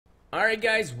Alright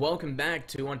guys, welcome back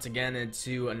to once again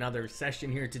into another session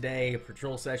here today, a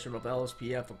patrol session with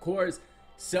LSPF of course.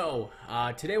 So,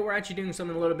 today we're actually doing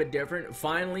something a little bit different.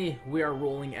 Finally, we are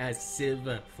rolling as Civ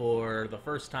for the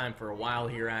first time for a while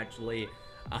here actually.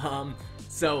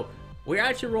 So, we're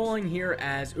actually rolling here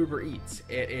as Uber Eats.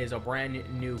 It is a brand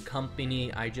new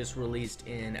company I just released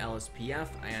in LSPF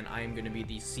and I am going to be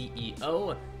the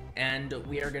CEO. And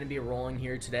we are going to be rolling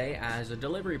here today as a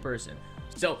delivery person.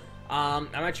 So, I'm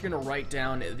actually going to write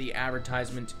down the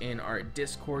advertisement in our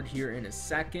Discord here in a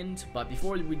second, but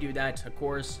before we do that, of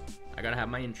course, I gotta have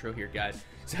my intro here, guys.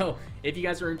 So, if you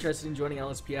guys are interested in joining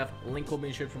LSPF, link will be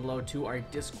in the description below to our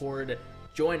Discord.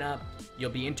 Join up, you'll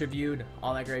be interviewed,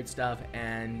 all that great stuff,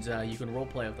 and you can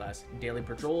roleplay with us. Daily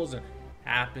patrols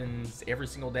happens every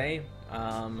single day.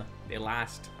 They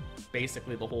last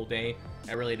basically the whole day.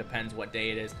 It really depends what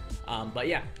day it is. But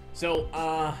yeah, so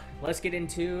let's get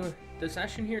into the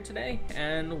session here today,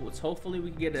 and hopefully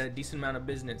we can get a decent amount of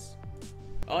business.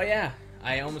 Oh yeah,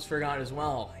 I almost forgot as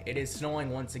well. It is snowing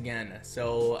once again.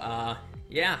 So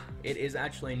yeah, it is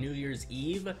actually New Year's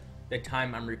Eve, the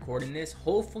time I'm recording this.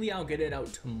 Hopefully I'll get it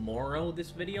out tomorrow, this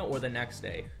video, or the next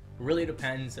day. Really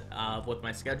depends with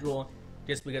my schedule,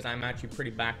 just because I'm actually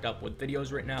pretty backed up with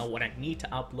videos right now, what I need to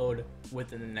upload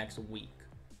within the next week.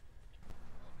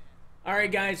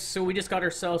 Alright guys, so we just got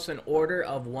ourselves an order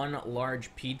of one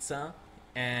large pizza,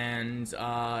 and it's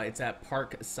at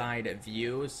Parkside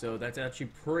View, so that's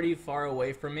actually pretty far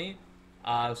away from me.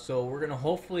 So we're gonna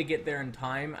hopefully get there in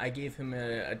time. I gave him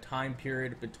a time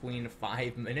period between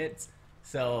 5 minutes,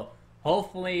 so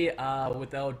hopefully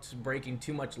without breaking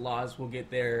too much laws, we'll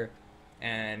get there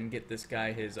and get this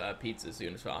guy his pizza as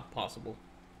soon as possible.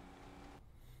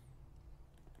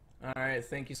 Alright,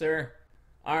 thank you, sir.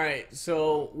 Alright,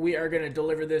 so we are going to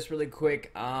deliver this really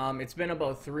quick. It's been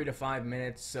about 3 to 5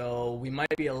 minutes, so we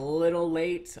might be a little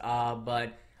late,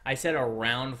 but I said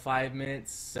around 5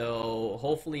 minutes, so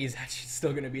hopefully he's actually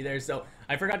still going to be there. So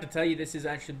I forgot to tell you, this is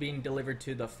actually being delivered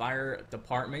to the fire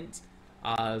department.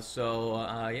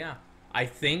 Yeah, I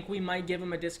think we might give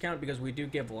him a discount because we do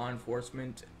give law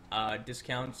enforcement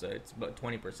discounts. It's about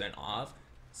 20% off.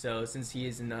 So since he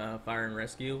is in the fire and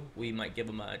rescue, we might give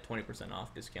him a 20%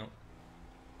 off discount.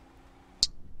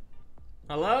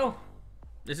 Hello?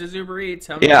 This is Uber Eats.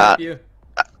 How may I help you?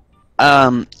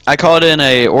 I called in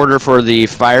a order for the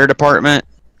fire department.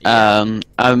 Yeah.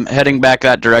 I'm heading back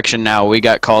that direction now. We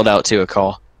got called out to a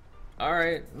call.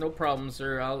 Alright, no problem,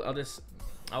 sir.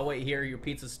 I'll wait here. Your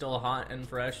pizza's still hot and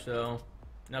fresh, so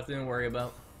nothing to worry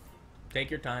about. Take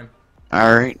your time.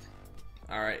 Alright.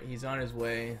 Alright, he's on his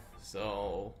way,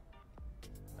 so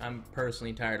I'm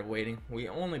personally tired of waiting. We've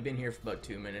only been here for about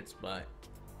 2 minutes, but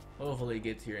hopefully he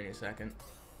gets here any second.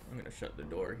 I'm gonna shut the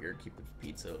door here, keep the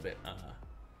pizza a bit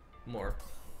more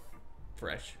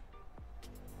fresh.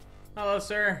 Hello,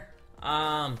 sir.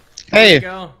 Here Hey. you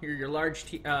go. Your large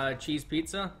cheese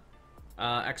pizza.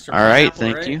 Extra All right, pineapple,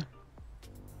 thank right? you.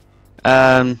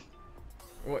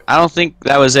 What? I don't think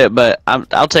that was it, but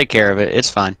I'll take care of it. It's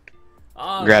fine.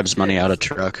 Oh, Grabs shit. money out of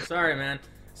truck. Sorry, man.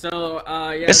 So,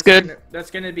 yeah, It's good.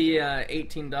 That's gonna be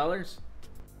 $18.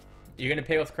 You're gonna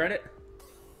pay with credit,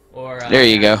 or There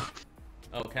you go.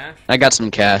 Oh, cash. I got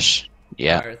some cash.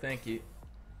 Yeah. All right, thank you.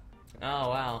 Oh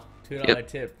wow, $2 Yep.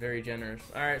 tip, very generous.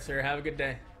 All right, sir, have a good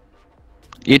day.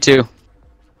 You too.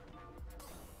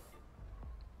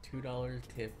 $2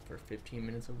 tip for 15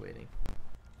 minutes of waiting.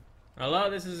 Hello,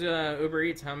 this is Uber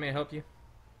Eats. How may I help you?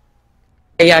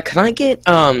 Yeah, can I get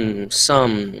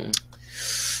some?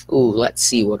 Ooh, let's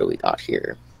see. What do we got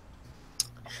here?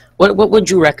 What would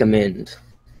you recommend?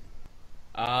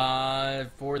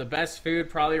 For the best food,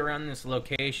 probably around this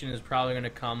location is probably gonna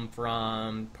come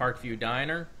from Parkview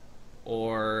Diner,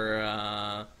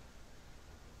 or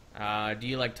do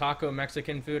you like taco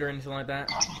Mexican food or anything like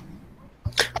that?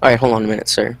 All right, hold on a minute,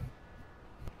 sir.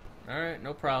 All right,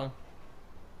 no problem.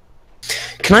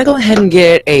 Can I go ahead and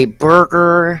get a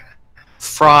burger,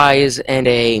 fries, and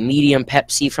a medium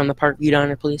Pepsi from the Parkview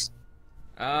Diner, please?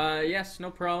 Yes,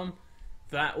 no problem.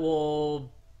 That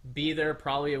will be there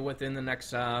probably within the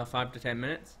next 5 to 10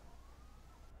 minutes.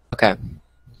 Okay.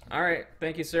 All right,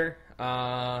 thank you, sir.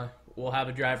 We'll have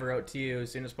a driver out to you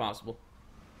as soon as possible.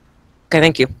 Okay,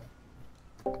 thank you.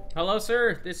 Hello,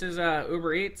 sir. This is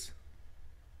Uber Eats.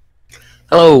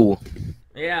 Hello.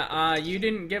 Yeah, you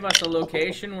didn't give us a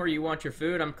location where you want your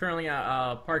food. I'm currently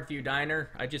at Parkview Diner.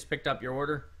 I just picked up your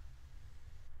order.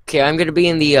 Okay, I'm gonna be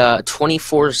in the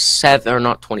 24/7 or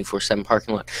not 24/7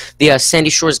 parking lot. The Sandy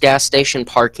Shores gas station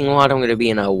parking lot. I'm gonna be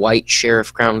in a white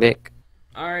Sheriff Crown Vic.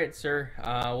 All right, sir.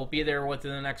 We'll be there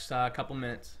within the next couple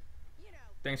minutes.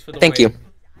 Thanks for the Thank wait. you.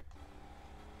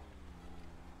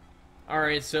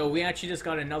 Alright, so we actually just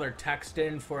got another text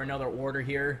in for another order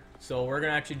here. So we're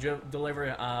gonna actually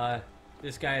deliver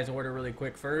this guy's order really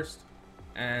quick first.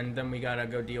 And then we gotta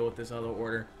go deal with this other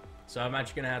order. So I'm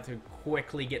actually gonna have to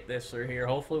quickly get this through here.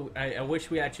 Hopefully, I wish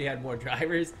we actually had more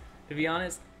drivers, to be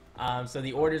honest. So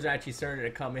the orders are actually starting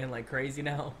to come in like crazy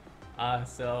now.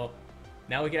 So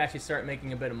now we can actually start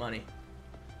making a bit of money.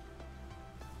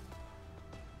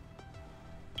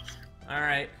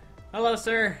 Alright. Hello,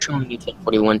 sir. Showing you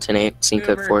 1041, 10:8, scene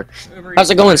code 4. Uber How's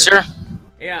it going, sir?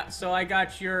 Yeah, so I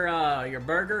got your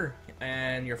burger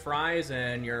and your fries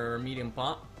and your medium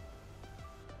pop.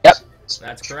 Yep.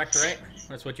 That's correct, right?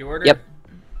 That's what you ordered? Yep.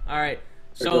 Alright.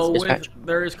 So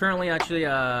there is currently actually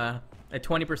a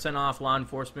 20% off law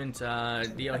enforcement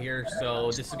deal here. So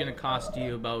this is going to cost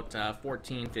you about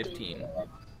 $14.15.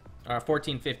 Or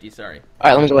 $14.50, sorry.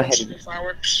 Alright, let me go ahead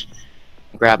and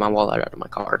grab my wallet out of my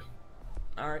car.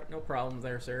 Alright, no problem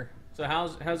there, sir. So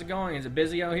how's it going? Is it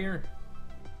busy out here?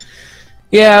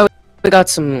 Yeah, we got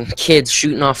some kids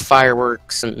shooting off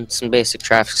fireworks and some basic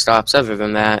traffic stops. Other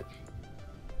than that,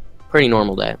 pretty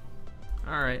normal day.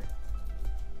 Alright.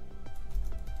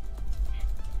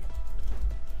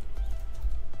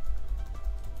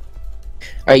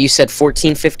 Alright, you said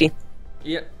 $14.50?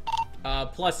 Yep.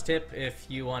 Plus tip if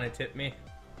you want to tip me.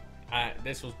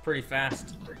 This was pretty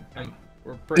fast.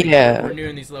 We're new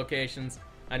in these locations.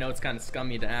 I know it's kind of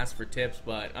scummy to ask for tips,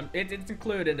 but it's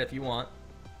included if you want.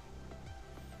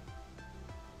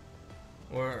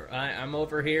 I'm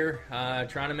over here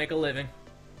trying to make a living.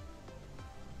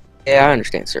 Yeah, I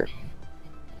understand, sir.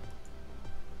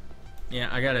 Yeah,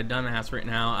 I got a dumbass right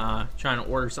now trying to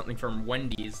order something from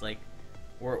Wendy's. Like,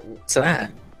 What's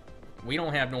that? we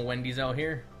don't have no Wendy's out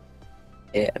here.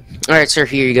 Yeah. Alright, sir,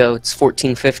 here you go. It's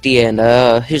 $14.50,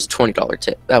 and here's a $20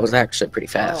 tip. That was actually pretty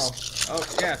fast. Oh,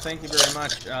 yeah, thank you very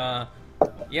much.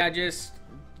 Yeah, just,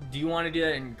 do you want to do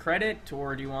that in credit,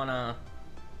 or do you want to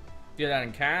do that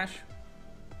in cash?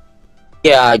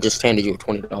 Yeah, I just handed you a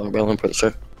 $20 bill, I'm pretty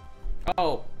sure.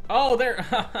 Oh, there.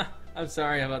 I'm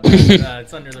sorry about that.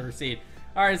 It's under the receipt.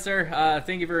 Alright, sir,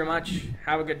 thank you very much.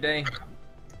 Have a good day.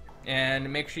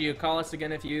 And make sure you call us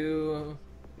again if you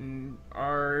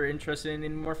are interested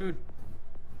in more food.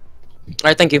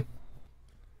 Alright, thank you.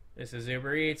 This is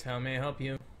Uber Eats. How may I help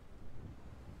you?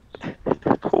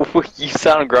 You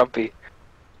sound grumpy.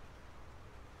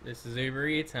 This is Uber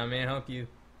Eats. How may I help you?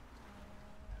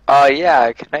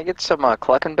 Yeah, can I get some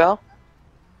Cluck and Bell?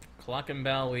 Clock and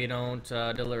Bell, we don't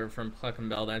deliver from Clock and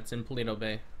Bell. That's in Paleto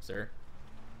Bay, sir.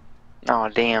 Oh,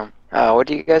 damn. What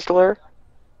do you guys deliver?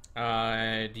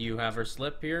 Do you have our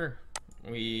slip here?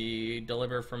 We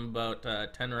deliver from about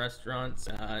 10 restaurants,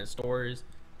 stores,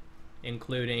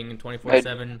 including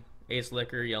 24/7, Ace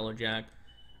Liquor, Yellow Jack,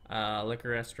 liquor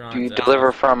restaurants. Do you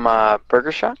deliver from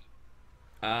Burger Shot?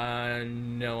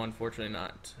 No, unfortunately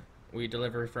not. We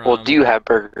deliver from... Well, do you have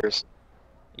burgers?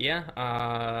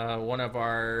 Yeah, one of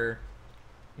our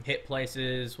hit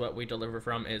places, what we deliver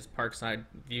from is Parkside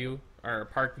View, or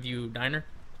Park View Diner.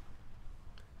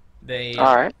 They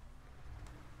Alright.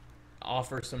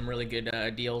 offer some really good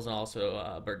deals and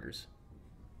also burgers.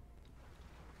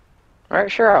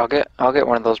 Alright, sure, I'll get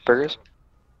one of those burgers.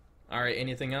 Alright,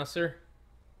 anything else, sir?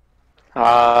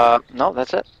 No,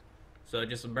 that's it. So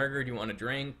just a burger, do you want a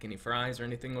drink, any fries or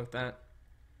anything like that?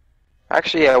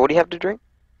 Actually, what do you have to drink?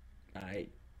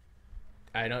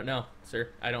 I don't know, sir.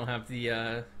 I don't have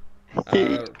the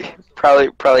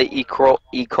Probably E. coli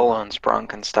and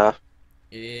Sprunk and stuff.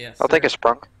 yes, I'll take a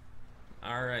Sprunk.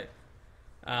 Alright.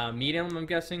 Medium, I'm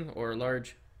guessing, or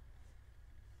large?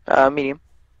 Medium.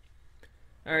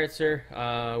 Alright, sir.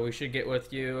 We should get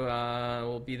with you.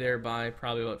 We'll be there by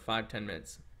probably about 5-10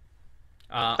 minutes.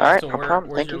 Alright, So no problem.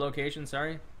 where's Thank your you. location,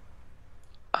 sorry?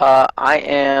 I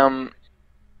am...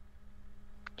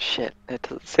 Shit, it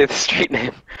doesn't say the street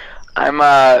name.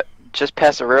 I'm, just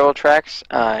past the railroad tracks,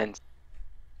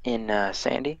 in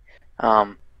Sandy.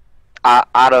 Out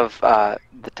of, the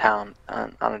town,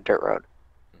 on a dirt road.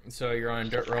 So you're on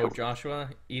Dirt Road, Joshua,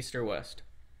 east or west?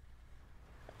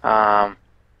 Fuck,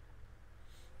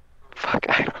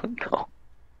 I don't know.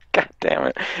 God damn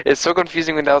it. It's so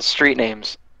confusing without street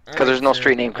names. Because there's no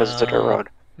street name because it's a dirt road.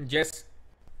 Just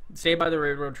stay by the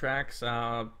railroad tracks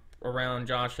around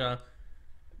Joshua,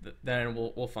 then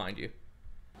we'll find you.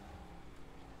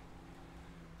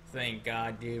 Thank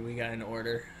God, dude, we got an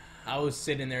order. I was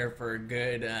sitting there for a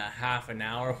good half an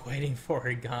hour waiting for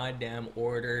a goddamn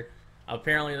order.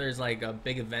 Apparently there's like a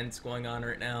big events going on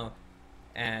right now,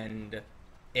 and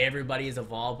everybody is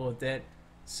involved with it.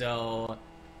 So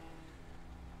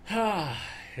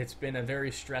it's been a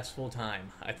very stressful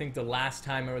time. I think the last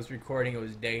time I was recording it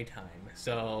was daytime.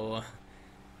 So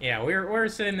Yeah, we're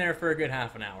sitting there for a good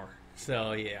half an hour.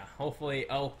 So yeah, hopefully.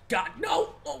 Oh God,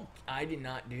 no! Oh, I did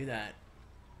not do that.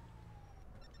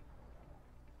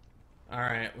 All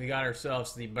right, we got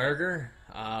ourselves the burger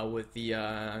with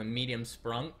the medium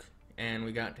sprunk, and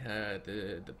we got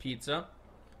the pizza.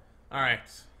 All right,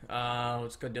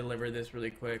 let's go deliver this really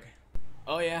quick.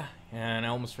 Oh yeah, and I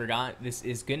almost forgot. This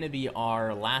is gonna be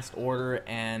our last order,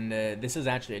 and this is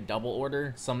actually a double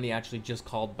order. Somebody actually just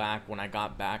called back when I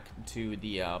got back to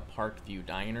the Parkview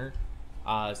Diner.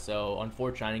 So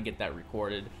unfortunately, I didn't get that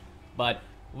recorded. But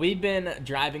we've been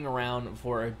driving around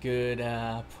for a good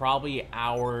probably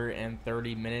hour and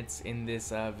 30 minutes in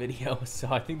this video. So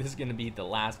I think this is gonna be the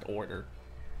last order.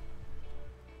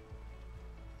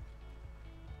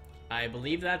 I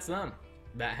believe that's them.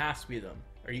 That has to be them.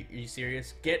 Are you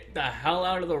serious? Get the hell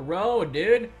out of the road,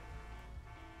 dude!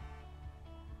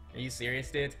 Are you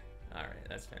serious, dude? Alright,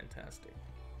 that's fantastic.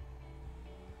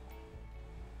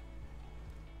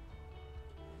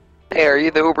 Hey, are you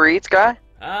the Uber Eats guy?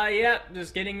 Yeah,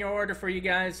 just getting your order for you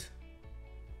guys.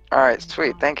 Alright,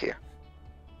 sweet, thank you.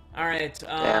 Alright,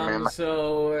 man,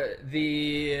 so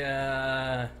the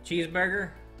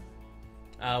cheeseburger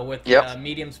with Yep.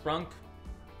 medium sprunk.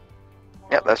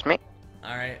 Yep, that's me.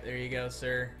 Alright, there you go,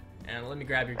 sir. And let me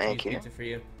grab your Thank cheese you. pizza for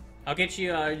you. I'll get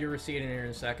you your receipt in here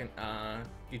in a second.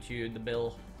 Get you the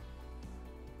bill.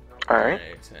 Alright.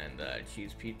 And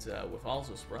cheese pizza with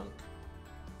also sprunk.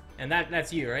 And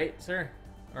that's you, right, sir?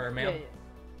 Or ma'am?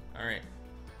 Yeah.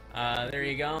 Alright. There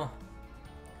you go.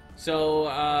 So,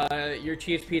 your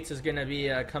cheese pizza is gonna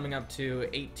be coming up to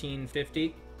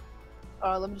 $18.50.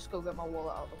 Let me just go get my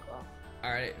wallet out of the car.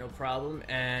 Alright, no problem.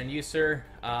 And you, sir,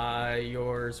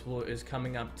 yours is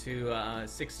coming up to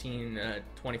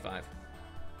 $16.25.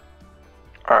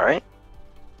 Alright.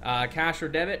 Cash or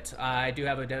debit? I do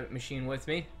have a debit machine with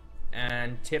me,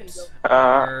 and tips go.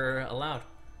 are allowed.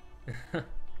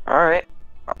 Alright.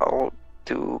 I'll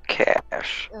do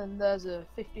cash. And there's a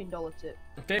 $15 tip.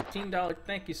 $15.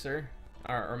 Thank you, sir.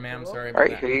 Or ma'am. Sorry about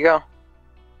Alright, that. here you go.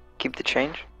 Keep the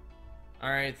change.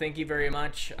 All right, thank you very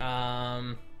much.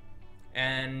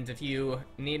 And if you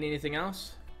need anything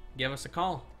else, give us a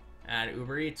call at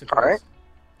Uber Eats, of course. All right.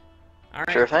 All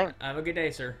right. Sure thing. Have a good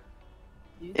day, sir.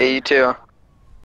 Yeah, you too.